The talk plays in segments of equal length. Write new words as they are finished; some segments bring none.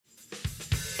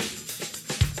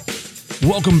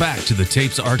Welcome back to the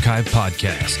Tapes Archive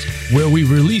podcast, where we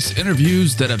release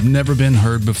interviews that have never been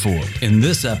heard before. In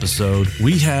this episode,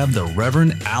 we have the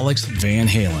Reverend Alex Van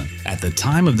Halen. At the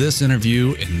time of this interview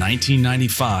in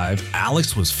 1995,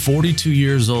 Alex was 42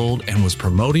 years old and was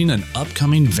promoting an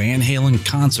upcoming Van Halen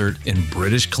concert in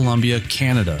British Columbia,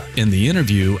 Canada. In the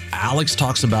interview, Alex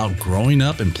talks about growing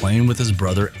up and playing with his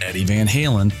brother Eddie Van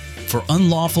Halen, for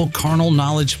Unlawful Carnal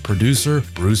Knowledge producer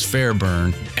Bruce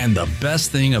Fairburn, and the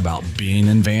best thing about being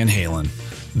in Van Halen.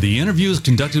 The interview is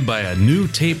conducted by a new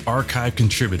Tape Archive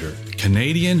contributor,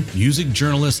 Canadian music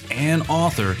journalist and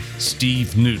author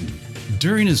Steve Newton.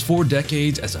 During his 4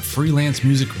 decades as a freelance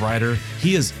music writer,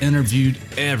 he has interviewed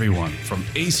everyone from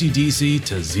AC/DC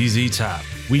to ZZ Top.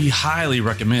 We highly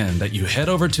recommend that you head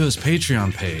over to his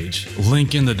Patreon page,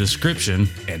 link in the description,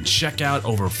 and check out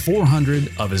over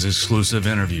 400 of his exclusive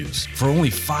interviews. For only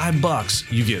 $5,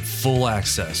 you get full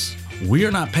access. We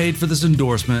are not paid for this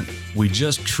endorsement. We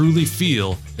just truly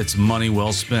feel it's money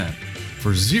well spent.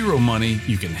 For zero money,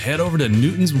 you can head over to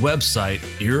Newton's website,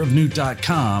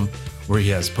 earofnewt.com, where he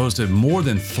has posted more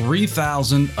than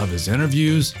 3,000 of his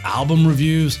interviews, album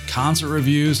reviews, concert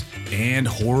reviews, and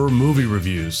horror movie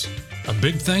reviews. A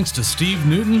big thanks to Steve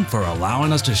Newton for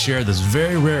allowing us to share this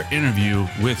very rare interview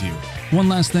with you. One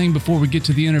last thing before we get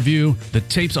to the interview, the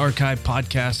Tapes Archive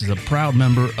podcast is a proud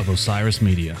member of Osiris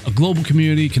Media, a global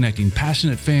community connecting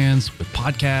passionate fans with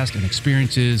podcasts and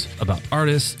experiences about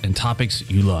artists and topics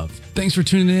you love. Thanks for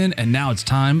tuning in, and now it's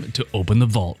time to open the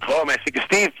vault. Hello, may I speak to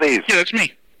Steve, please? Yeah, that's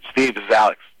me. Steve, this is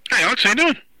Alex. Hey, Alex, how you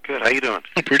doing? Good, how you doing?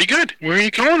 Oh, pretty good. Where are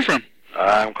you calling from?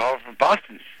 I'm calling from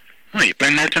Boston. Oh, you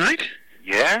been there tonight?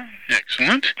 Yeah?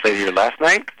 Excellent. Played here last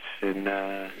night, and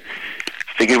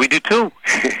figured we do too.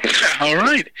 All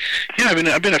right. Yeah,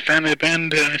 I've been a fan of the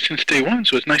band since day one,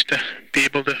 so it's nice to be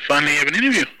able to finally have an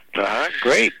interview.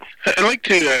 Great. I'd like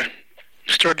to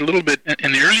start a little bit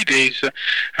in the early days,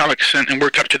 Alex, and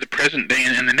work up to the present day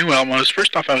and the new album.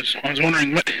 First off, I was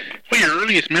wondering what your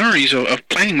earliest memories of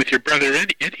playing with your brother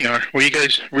Eddie are. Were you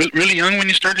guys really young when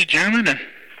you started jamming?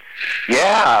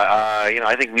 Yeah,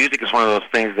 I think music is one of those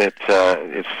things that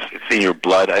it's in your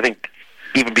blood. I think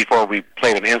even before we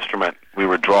played an instrument, we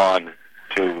were drawn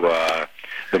to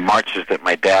the marches that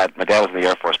my dad was in the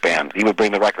Air Force Band. He would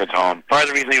bring the records home. Part of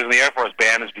the reason he was in the Air Force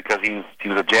Band is because he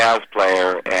was a jazz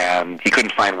player and he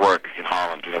couldn't find work in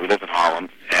Holland. We lived in Holland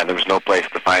and there was no place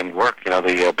to find work.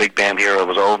 The big band era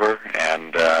was over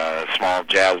and small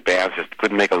jazz bands just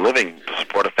couldn't make a living to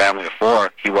support a family of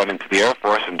 4. He went into the Air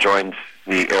Force and joined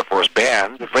the Air Force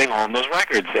Band to bring home those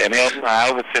records. And Ed and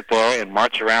I would sit there and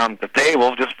march around the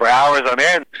table just for hours on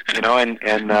end,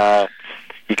 and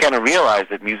you kind of realize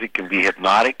that music can be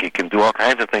hypnotic. It can do all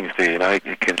kinds of things to you.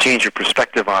 It can change your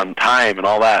perspective on time and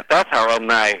all that. That's how Ed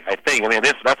and I think.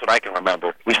 That's what I can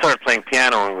remember. We started playing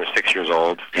piano when we were 6 years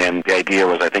old, and the idea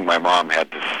was, I think my mom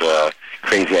had this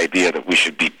crazy idea that we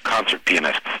should be concert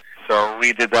pianists. So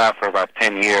we did that for about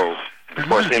 10 years. Of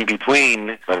course, in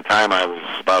between, by the time I was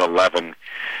about 11,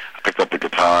 I picked up the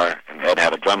guitar, and Ed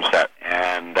had a drum set.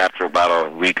 And after about a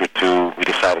week or 2, we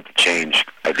decided to change.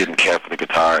 I didn't care for the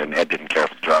guitar, and Ed didn't care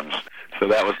for the drums. So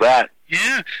that was that.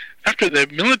 Yeah. After the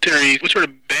military, what sort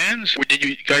of bands did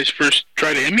you guys first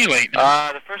try to emulate?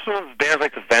 The first one was bands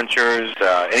like the Ventures,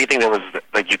 anything that was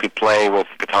like you could play with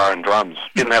guitar and drums.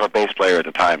 Didn't have a bass player at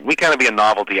the time. We kind of be a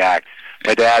novelty act.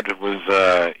 My dad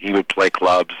he would play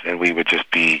clubs, and we would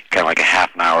just be kind of like a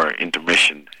half-an-hour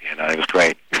intermission. It was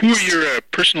great. Who were your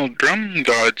personal drum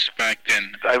gods back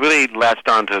then? I really latched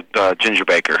on to Ginger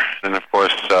Baker. And, of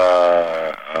course,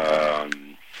 I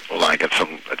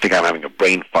think I'm having a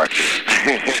brain fart.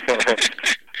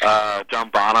 John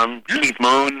Bonham, Keith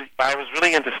Moon. I was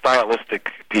really into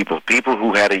stylistic people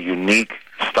who had a unique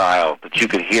style that you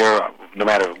could hear no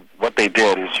matter what they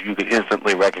did, is you could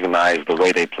instantly recognize the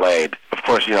way they played. Of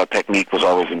course, technique was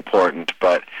always important,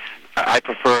 but I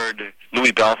preferred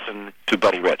Louis Bellson to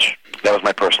Buddy Rich. That was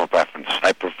my personal preference.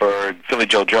 I preferred Philly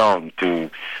Joe Jones to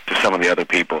some of the other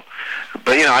people.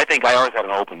 But, I think I always had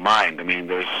an open mind.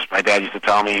 My dad used to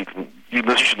tell me,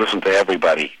 you should listen to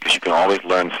everybody, because you can always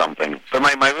learn something. But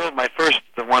my first,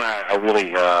 the one I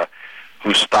really,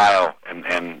 whose style and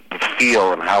the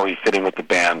feel and how he fit in with the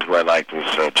band, who I liked, was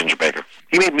Ginger Baker.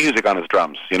 He made music on his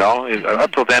drums,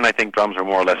 Up till then, I think drums were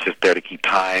more or less just there to keep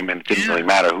time, and it didn't really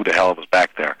matter who the hell was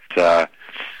back there.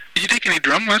 Did you take any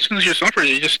drum lessons yourself, or did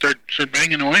you just start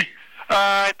banging away?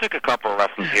 I took a couple of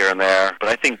lessons here and there, but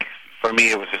I think for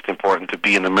me it was just important to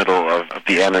be in the middle of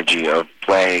the energy of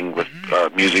playing with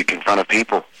music in front of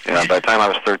people. By the time I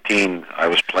was 13, I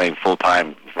was playing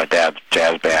full-time with my dad's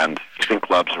jazz band in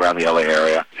clubs around the LA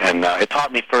area, and it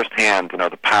taught me firsthand,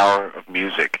 the power of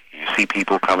music. You see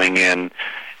people coming in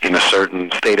a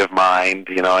certain state of mind,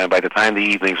 and by the time the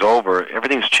evening's over,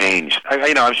 everything's changed.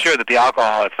 I'm sure that the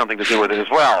alcohol has something to do with it as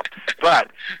well. But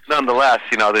nonetheless,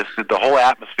 the whole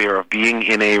atmosphere of being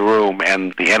in a room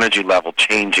and the energy level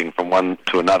changing from one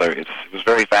to another, it was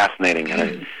very fascinating.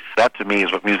 And that, to me,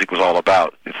 is what music was all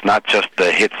about. It's not just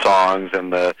the hit songs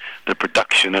and the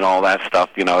production and all that stuff.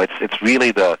 It's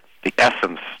really the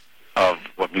essence of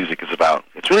what music is about.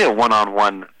 It's really a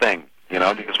one-on-one thing,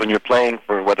 because when you're playing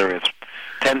for whether it's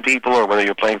 10 people or whether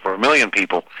you're playing for 1 million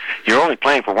people, you're only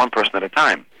playing for one person at a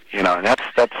time. And that's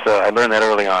I learned that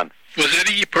early on. Was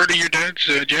Eddie part of your dad's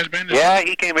jazz band? Yeah,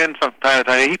 he came in from time to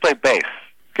time. He played bass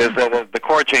because the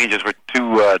chord changes were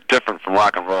too different from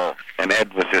rock and roll, and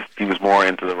Ed he was more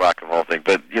into the rock and roll thing.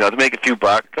 But to make a few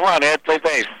bucks, come on, Ed, play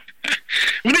bass.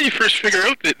 When did you first figure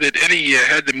out that Eddie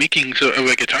had the makings of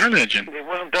a guitar legend? It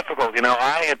wasn't difficult.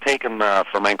 I had taken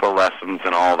flamenco lessons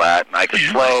and all that, and I could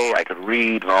play, I could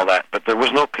read and all that, but there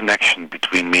was no connection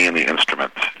between me and the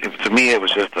instrument. To me, it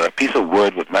was just a piece of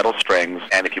wood with metal strings,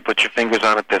 and if you put your fingers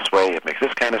on it this way, it makes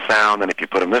this kind of sound, and if you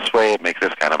put them this way, it makes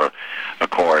this kind of a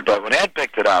chord. But when Ed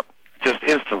picked it up, just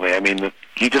instantly,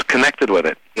 he just connected with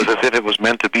it. It was as if it was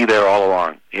meant to be there all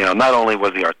along. Not only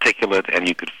was he articulate and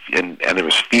you could, and there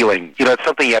was feeling. It's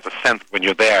something you have to sense when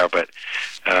you're there. But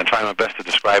I'm trying my best to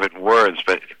describe it in words.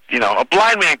 But a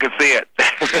blind man could see it.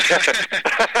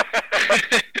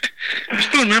 I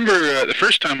still remember the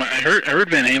first time I heard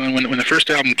Van Halen when the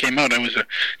first album came out. I was a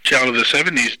child of the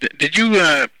 '70s. Did you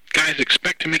guys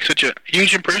expect to make such a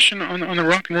huge impression on the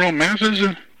rock and roll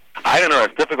masses? I don't know.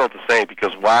 It's difficult to say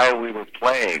because while we were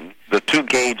playing, the two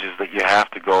gauges that you have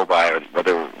to go by,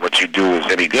 whether what you do is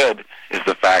any good, is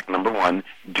the fact, number one,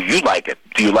 do you like it?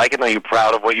 Do you like it and are you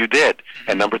proud of what you did?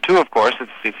 And number two, of course,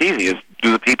 it's easy, is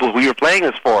do the people who you're playing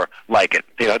this for like it?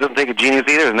 It doesn't take a genius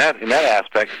either in that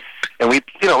aspect. And we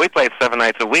played 7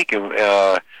 nights a week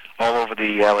all over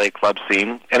the L.A. club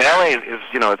scene. And L.A. is,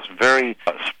 it's very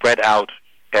spread out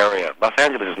area. Los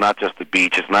Angeles is not just the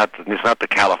beach. It's not the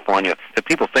California that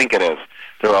people think it is.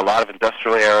 There are a lot of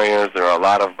industrial areas. There are a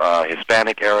lot of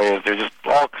Hispanic areas. There's just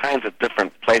all kinds of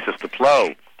different places to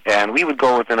play. And we would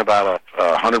go within about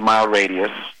a 100-mile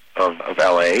radius of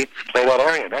L.A., play that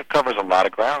area. That covers a lot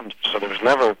of ground. So there was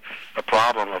never a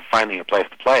problem of finding a place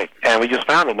to play. And we just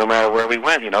found it no matter where we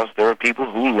went. There were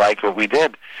people who liked what we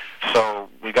did. So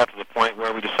we got to the point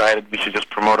where we decided we should just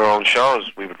promote our own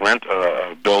shows. We would rent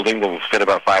a building that would fit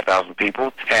about 5,000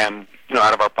 people. And,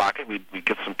 out of our pocket, we'd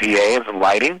get some PAs and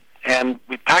lighting, and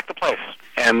we'd pack the place.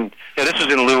 And this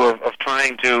was in lieu of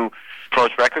trying to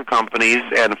approach record companies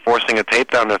and forcing a tape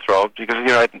down their throat because,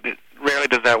 it rarely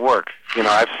does that work.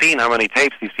 I've seen how many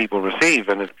tapes these people receive,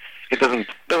 and it doesn't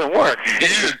work.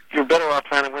 You're better off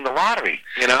trying to win the lottery,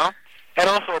 And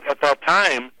also at that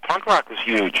time, punk rock was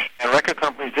huge, and record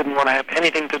companies didn't want to have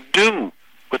anything to do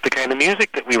with the kind of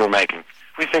music that we were making.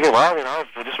 We figured, well, if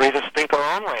we just raise a stink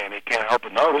our own way, and they can't help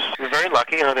but notice. We were very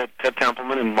lucky, that Ted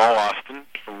Templeman and Mo Austin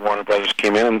from Warner Brothers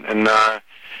came in, and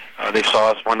they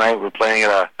saw us one night. We were playing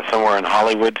at somewhere in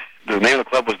Hollywood. The name of the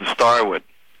club was the Starwood.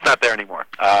 It's not there anymore.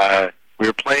 We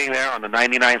were playing there on the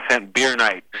 99-cent beer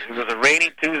night. It was a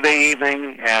rainy Tuesday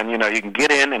evening, and, you can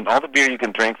get in and all the beer you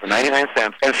can drink for 99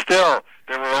 cents, and still,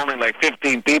 there were only like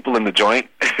 15 people in the joint.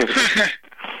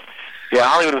 Yeah,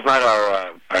 Hollywood is not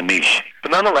our niche.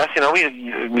 But nonetheless,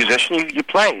 a musician, you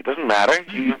play. It doesn't matter.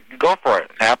 You go for it.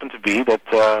 It happened to be that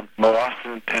Mo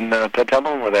Austin and Ted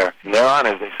Templeman were there. And they're on,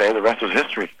 as they say, the rest was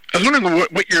history. I was wondering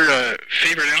what your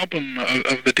favorite album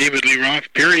of the David Lee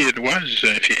Roth period was,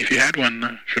 if you had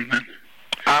one from then.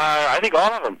 I think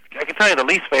all of them. I can tell you the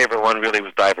least favorite one really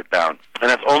was Dive It Down. And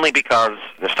that's only because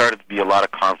there started to be a lot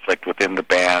of conflict within the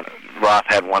band. Roth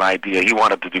had one idea. He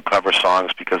wanted to do cover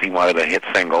songs because he wanted a hit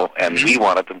single, and he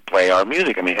wanted to play our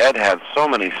music. Ed had so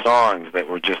many songs that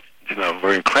were just,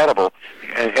 were incredible.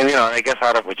 And I guess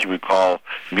out of what you would call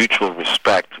mutual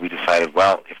respect, we decided,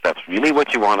 well, if that's really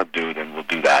what you want to do, then we'll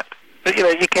do that. But,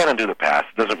 you can't undo the past.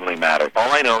 It doesn't really matter.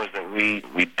 All I know is that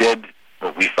we did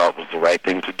what we felt was the right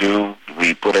thing to do.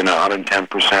 We put in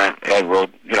 110%. Ed wrote,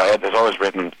 Ed has always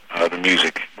written the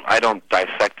music. I don't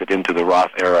dissect it into the Roth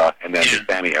era and then the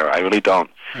Sammy era. I really don't,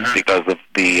 because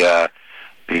the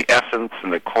essence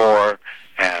and the core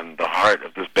and the heart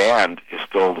of this band is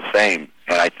still the same.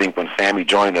 And I think when Sammy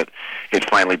joined it, it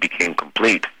finally became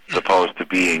complete, as opposed to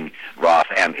being Roth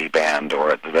and a band,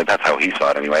 or that's how he saw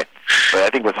it anyway. But I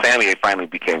think with Sammy, it finally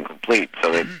became complete.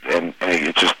 So and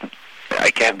it just,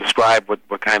 I can't describe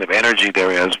what kind of energy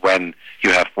there is when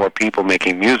you have 4 people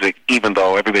making music, even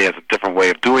though everybody has a different way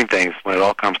of doing things. When it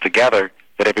all comes together,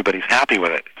 that everybody's happy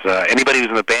with it. Anybody who's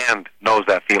in the band knows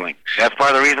that feeling. That's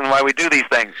part of the reason why we do these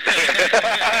things.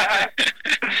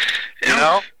 You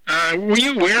know? Were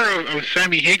you aware of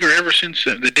Sammy Hagar ever since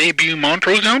the debut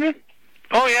Montrose album?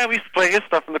 Oh, yeah, we used to play his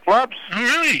stuff in the clubs. Oh,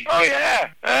 really? Oh,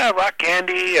 yeah. Rock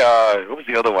Candy, what was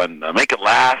the other one? Make It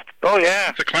Last. Oh,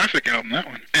 yeah. It's a classic album, that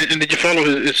one. And did you follow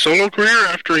his solo career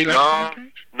after he left?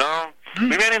 No.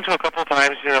 We ran into a couple of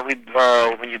times,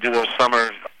 when you do those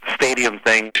summer stadium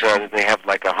things where they have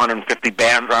like 150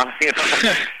 bands on it.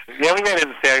 Yeah, we ran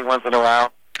into Sammy once in a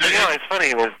while. But, it's funny.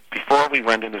 It was before we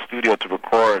went in the studio to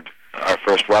record our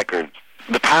first record,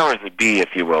 the powers that be,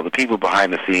 if you will, the people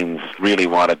behind the scenes really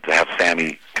wanted to have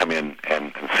Sammy come in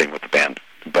and sing with the band.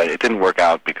 But it didn't work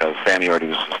out because Sammy already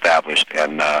was established,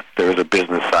 and there was a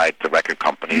business side to record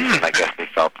companies, and I guess they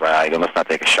felt, right, let's not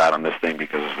take a shot on this thing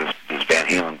because this Van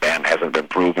Halen band hasn't been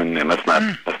proven, and let's not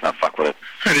fuck with it.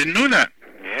 I didn't know that.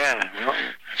 Yeah.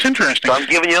 It's interesting. So I'm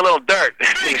giving you a little dirt.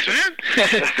 Thanks,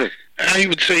 man. I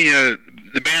would say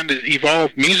the band has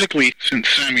evolved musically since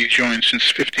Sammy joined, since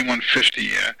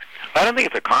 5150. I don't think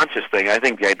it's a conscious thing. I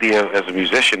think the idea as a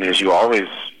musician is you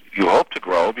hope to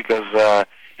grow, because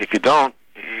if you don't,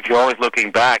 if you're always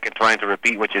looking back and trying to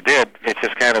repeat what you did, it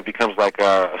just kind of becomes like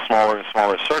a smaller and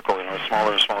smaller circle, a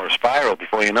smaller and smaller spiral.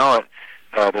 Before you know it,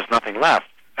 there's nothing left.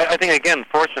 I think, again,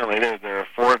 fortunately, there are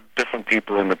 4 different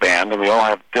people in the band, and we all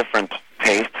have different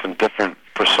tastes and different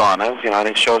personas, and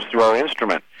it shows through our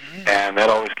instrument, and that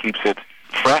always keeps it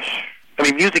fresh. I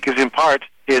mean, music is, in part,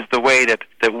 is the way that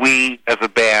we, as a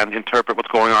band, interpret what's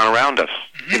going on around us,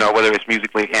 whether it's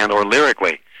musically and or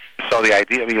lyrically. So the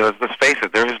idea, let's face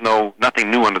it, there is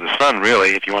nothing new under the sun,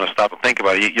 really. If you want to stop and think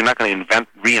about it, you're not going to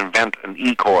reinvent an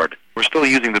E chord. We're still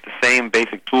using the same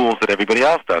basic tools that everybody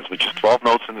else does, which is 12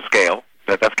 notes in the scale.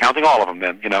 That's counting all of them,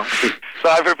 then, So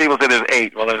I've heard people say there's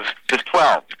 8. Well, there's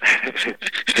 12.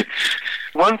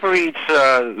 One for each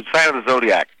sign of the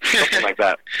zodiac, something like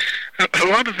that. A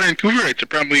lot of Vancouverites are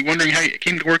probably wondering how you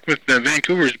came to work with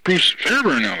Vancouver's Bruce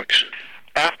Fairbairn, Alex.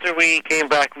 After we came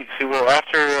back,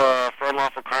 after For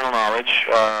Unlawful Carnal Knowledge,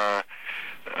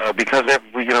 because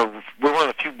we're one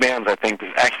of the few bands, I think,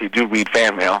 that actually do read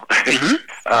fan mail.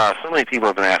 So many people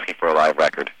have been asking for a live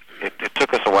record. It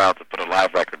took us a while to put a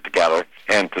live record together,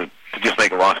 and to just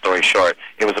make a long story short,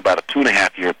 it was about a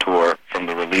 2.5-year tour from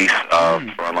the release of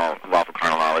For Unlawful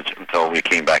Carnal Knowledge until we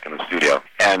came back in the studio.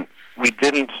 And we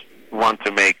didn't want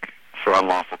to make For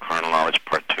Unlawful Carnal Knowledge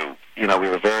Part 2. We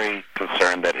were very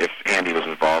concerned that if Andy was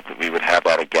involved, that we would have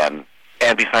that again.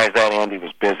 And besides that, Andy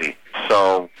was busy.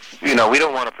 So, we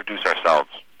don't want to produce ourselves.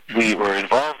 We were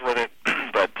involved with it,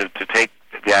 but to take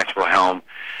the actual helm,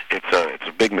 it's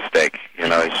a big mistake.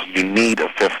 You need a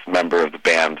 5th member of the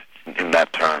band in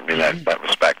that term, in that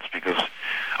respect, because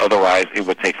otherwise it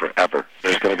would take forever.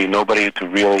 There's going to be nobody to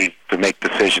make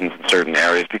decisions in certain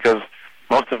areas, because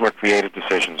most of them are creative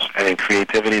decisions. And in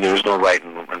creativity, there is no right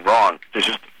and wrong. There's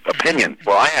just opinion.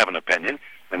 Well, I have an opinion,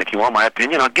 and if you want my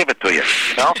opinion, I'll give it to you.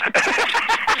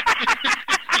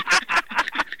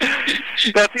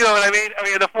 That's, what I mean?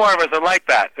 The 4 of us are like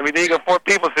that. There you got 4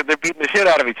 people sitting there beating the shit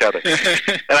out of each other.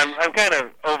 And I'm kind of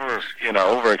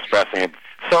over-expressing it.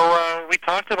 So we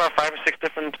talked about 5 or 6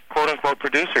 different quote-unquote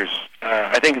producers.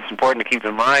 I think it's important to keep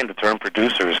in mind the term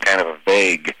producer is kind of a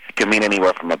vague. It can mean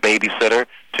anywhere from a babysitter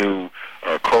to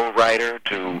a co-writer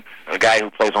to a guy who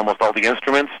plays almost all the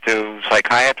instruments to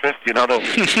psychiatrist.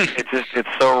 It's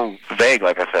so vague,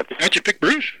 like I said. How'd you pick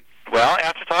Bruce? Well,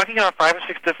 after talking about 5 or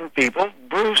 6 different people,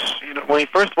 Bruce, when he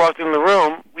first walked in the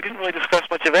room, we didn't really discuss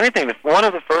much of anything. One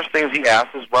of the first things he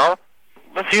asked is, well,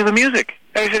 let's hear the music.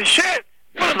 And he said, shit,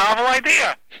 what a novel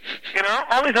idea.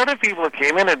 All these other people that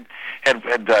came in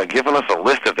had given us a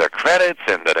list of their credits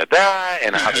and da-da-da,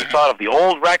 and how they thought of the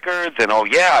old records, and, oh,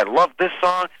 yeah, I love this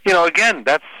song. Again,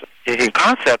 that's, in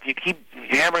concept, you keep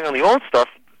hammering on the old stuff,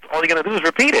 all you're going to do is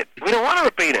repeat it. We don't want to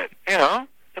repeat it,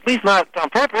 At least not on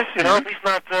purpose, at least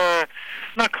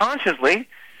not consciously.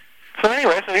 So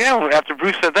anyway, after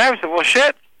Bruce said that, we said, well,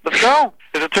 shit, let's go.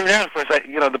 As it turned out, of course,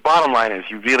 the bottom line is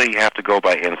you really have to go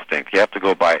by instinct. You have to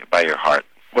go by your heart.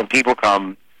 When people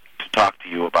come to talk to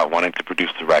you about wanting to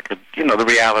produce the record, the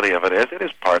reality of it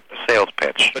is part a sales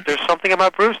pitch. But there's something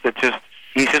about Bruce that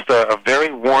he's just a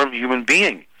very warm human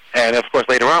being. And of course,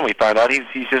 later on, we found out he's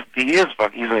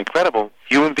an incredible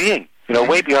human being.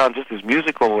 Way beyond just his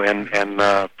musical and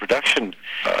production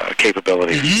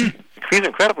capabilities. He's an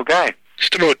incredible guy.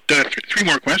 Just about 3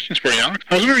 more questions for you, Alex.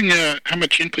 I was wondering how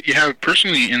much input you have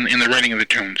personally in the writing of the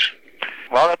tunes.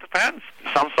 Well, that depends.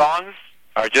 Some songs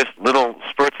are just little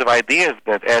spurts of ideas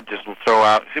that Ed just will throw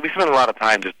out. See, we spend a lot of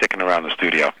time just dicking around the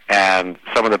studio, and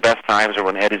some of the best times are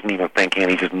when Ed isn't even thinking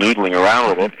and he's just noodling around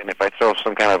with it, and if I throw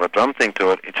some kind of a drum thing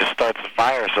to it, it just starts a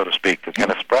fire, so to speak. It kind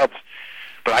of spreads.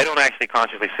 But I don't actually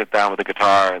consciously sit down with the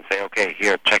guitar and say, okay,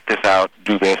 here, check this out,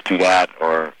 do this, do that,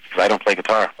 or because I don't play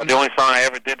guitar. The only song I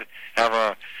ever did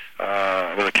have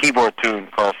was a keyboard tune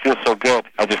called "Feels So Good."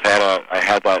 I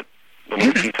had that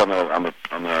little piece on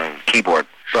the keyboard.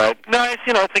 But no, it's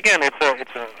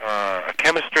a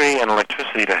chemistry and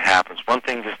electricity that happens. One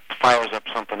thing just fires up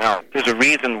something else. There's a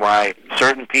reason why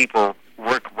certain people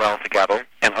work well together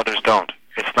and others don't.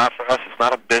 It's not for us. It's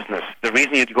not a business. The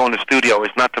reason you go in the studio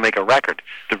is not to make a record.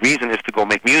 The reason is to go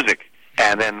make music.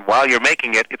 And then while you're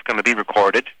making it, it's going to be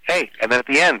recorded. Hey, and then at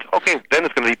the end, okay, then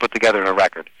it's going to be put together in a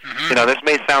record. Mm-hmm. This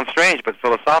may sound strange, but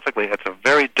philosophically, it's a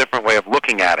very different way of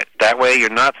looking at it. That way, you're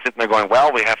not sitting there going,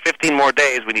 well, we have 15 more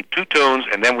days, we need 2 tunes,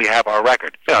 and then we have our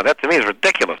record. That to me is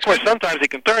ridiculous. Of course, sometimes it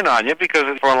can turn on you because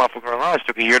For Unlawful Carnage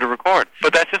took a year to record.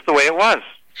 But that's just the way it was.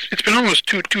 It's been almost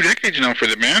two decades now for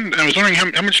the band. I was wondering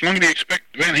how much longer do you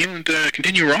expect Van Halen to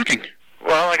continue rocking?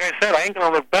 Well, like I said, I ain't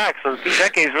going to look back, so 2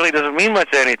 decades really doesn't mean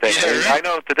much to anything. Yeah, right? I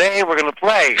know today we're going to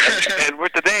play, and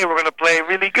today we're going to play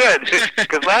really good,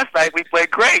 because last night we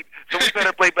played great, so we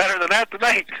better play better than that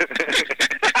tonight.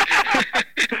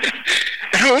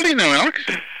 How old are you now, Alex?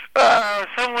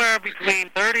 Somewhere between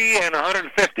 30 and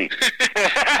 150.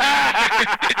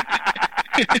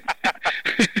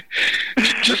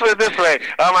 Just put it this way,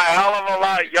 I'm a hell of a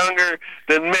lot younger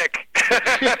than Mick.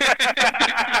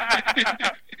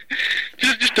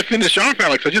 Just to finish off,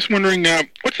 Alex, I'm just wondering,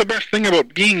 what's the best thing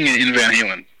about being in Van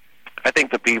Halen? I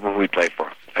think the people we play for.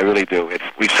 I really do.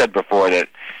 We've said before that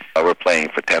we're playing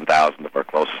for 10,000 of our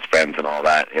closest friends and all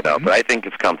that, Mm-hmm. But I think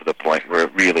it's come to the point where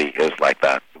it really is like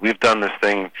that. We've done this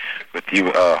thing with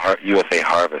USA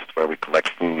Harvest where we collect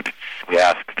food. We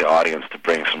ask the audience to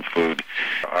bring some food.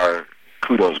 Our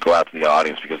kudos go out to the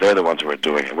audience because they're the ones who are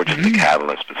doing it. We're just the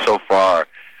catalyst. But so far,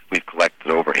 we've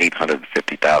collected over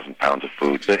 850,000 pounds of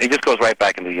food. So it just goes right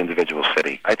back into the individual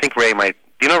city. I think Ray might...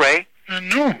 Do you know Ray?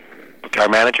 No. Our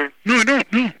manager? No, I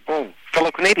don't. No. Oh,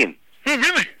 fellow Canadian. Oh,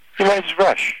 really? He manages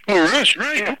Rush. Oh, Rush,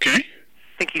 right. Yeah. Okay. I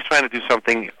think he's trying to do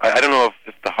something... I don't know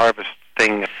if the Harvest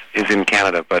thing is in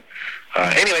Canada, but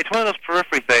anyway, it's one of those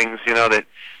periphery things, that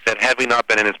had we not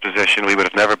been in his position, we would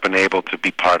have never been able to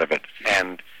be part of it.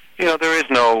 And, there is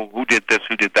no who did this,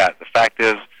 who did that. The fact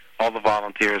is, all the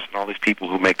volunteers and all these people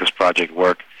who make this project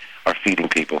work are feeding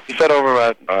people. We fed over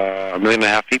 1.5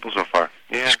 million people so far.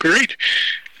 Yeah. That's great.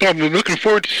 Well, we're looking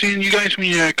forward to seeing you guys when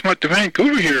you come out to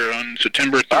Vancouver here on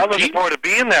September 13th. I'm looking forward to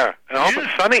being there. And I hope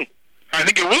it's sunny. I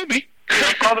think it will be.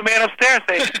 I'll call the man upstairs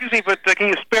and say, excuse me, but can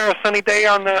you spare a sunny day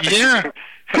on the... Yeah.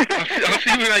 I'll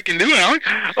see what I can do, Alex.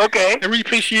 Okay. I really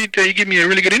appreciate you giving me a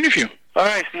really good interview. All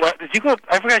right. So, did you go...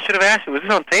 I forgot I should have asked you. Was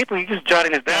this on tape or are you just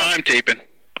jotting this down? No, I'm taping.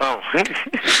 Oh. I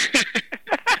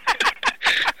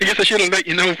guess I should have let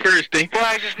you know first, eh? Well,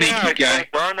 I just, I'm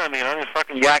just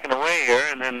fucking yakking away here,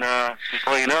 and then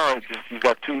before you know it, you've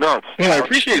got 2 notes. Well, I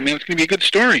appreciate it, man. It's going to be a good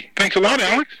story. Thanks a lot,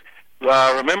 Alex.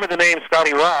 Remember the name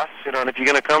Scotty Ross, and if you're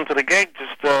going to come to the gig,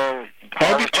 just...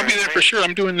 I'll be there for sure.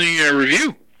 I'm doing the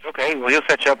review. Okay, well, he'll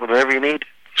set you up with whatever you need.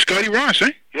 Scotty Ross,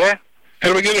 eh? Yeah.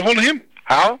 How do I get a hold of him?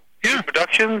 How? Yeah. To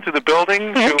production, to the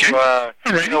building, okay. To,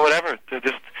 all right. Whatever. To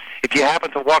just, if you happen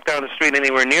to walk down the street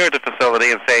anywhere near the facility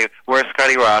and say, where's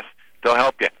Scotty Ross, they'll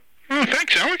help you. Oh,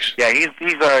 thanks, Alex. Yeah, he's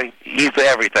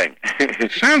everything.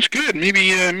 Sounds good.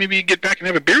 Maybe get back and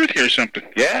have a beer with you or something.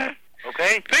 Yeah.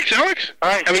 Okay. Thanks, Alex. All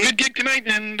right. Have a good gig tonight,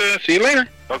 and see you later.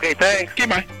 Okay, thanks. Okay,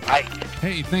 bye. Bye.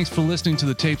 Hey, thanks for listening to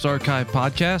the Tapes Archive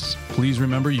podcast. Please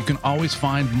remember you can always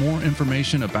find more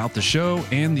information about the show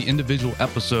and the individual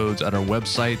episodes at our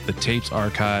website,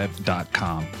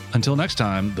 thetapesarchive.com. Until next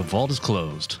time, the vault is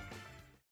closed.